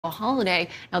holiday.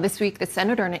 Now, this week, the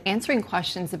senator, in answering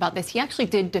questions about this, he actually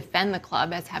did defend the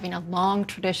club as having a long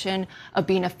tradition of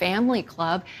being a family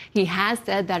club. He has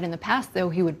said that in the past, though,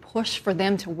 he would push for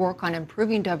them to work on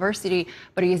improving diversity,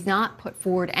 but he has not put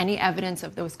forward any evidence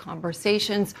of those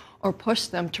conversations or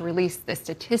pushed them to release the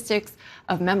statistics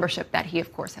of membership that he,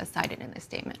 of course, has cited in this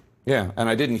statement. Yeah, and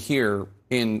I didn't hear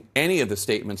in any of the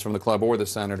statements from the club or the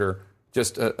senator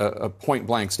just a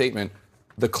point-blank statement,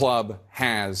 the club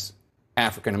has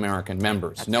African-American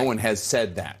members. That's no right. one has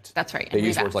said that. That's right. They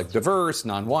use words like diverse,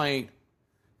 non-white.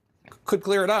 Could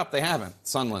clear it up. They haven't.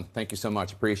 Sunland, thank you so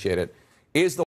much. Appreciate it. Is the